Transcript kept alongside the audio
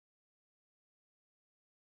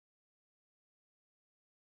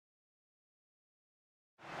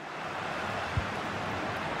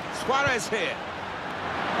Suarez here.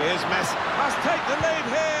 Here's Messi. Must take the lead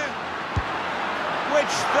here.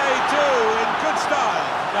 Which they do in good style.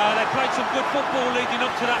 No, they played some good football leading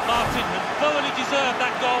up to that, Martin, and thoroughly deserved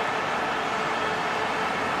that goal.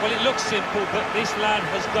 Well, it looks simple, but this lad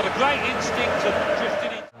has got a great instinct of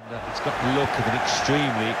drifting in. And it's got the look of an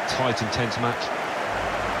extremely tight, intense match.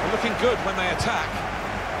 They're looking good when they attack.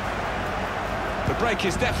 The break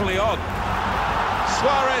is definitely on.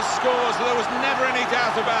 Suarez scores, there was never any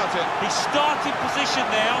doubt about it. His starting position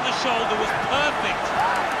there on the shoulder was perfect.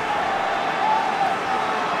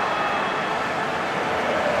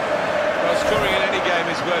 Well, scoring in any game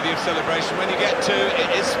is worthy of celebration. When you get two, it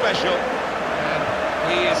is special. And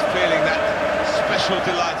he is feeling that special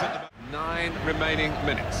delight at the moment. 9 remaining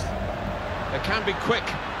minutes. They can be quick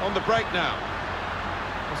on the break now.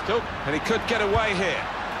 Still, and he could get away here.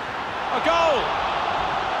 A goal!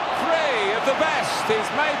 3 of the best.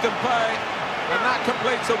 He's made them pay, and that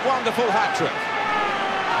completes a wonderful hat-trick.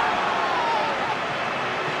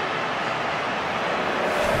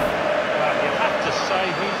 Well, you have to say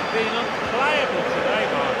he's been unplayable today,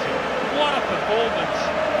 Martin. What a performance.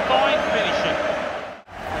 Fine finishing.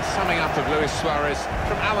 A summing up of Luis Suarez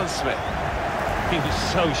from Alan Smith. He was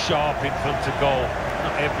so sharp in front of goal.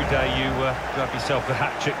 Not every day you grab yourself a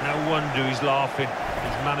hat-trick. No wonder he's laughing.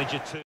 His manager too.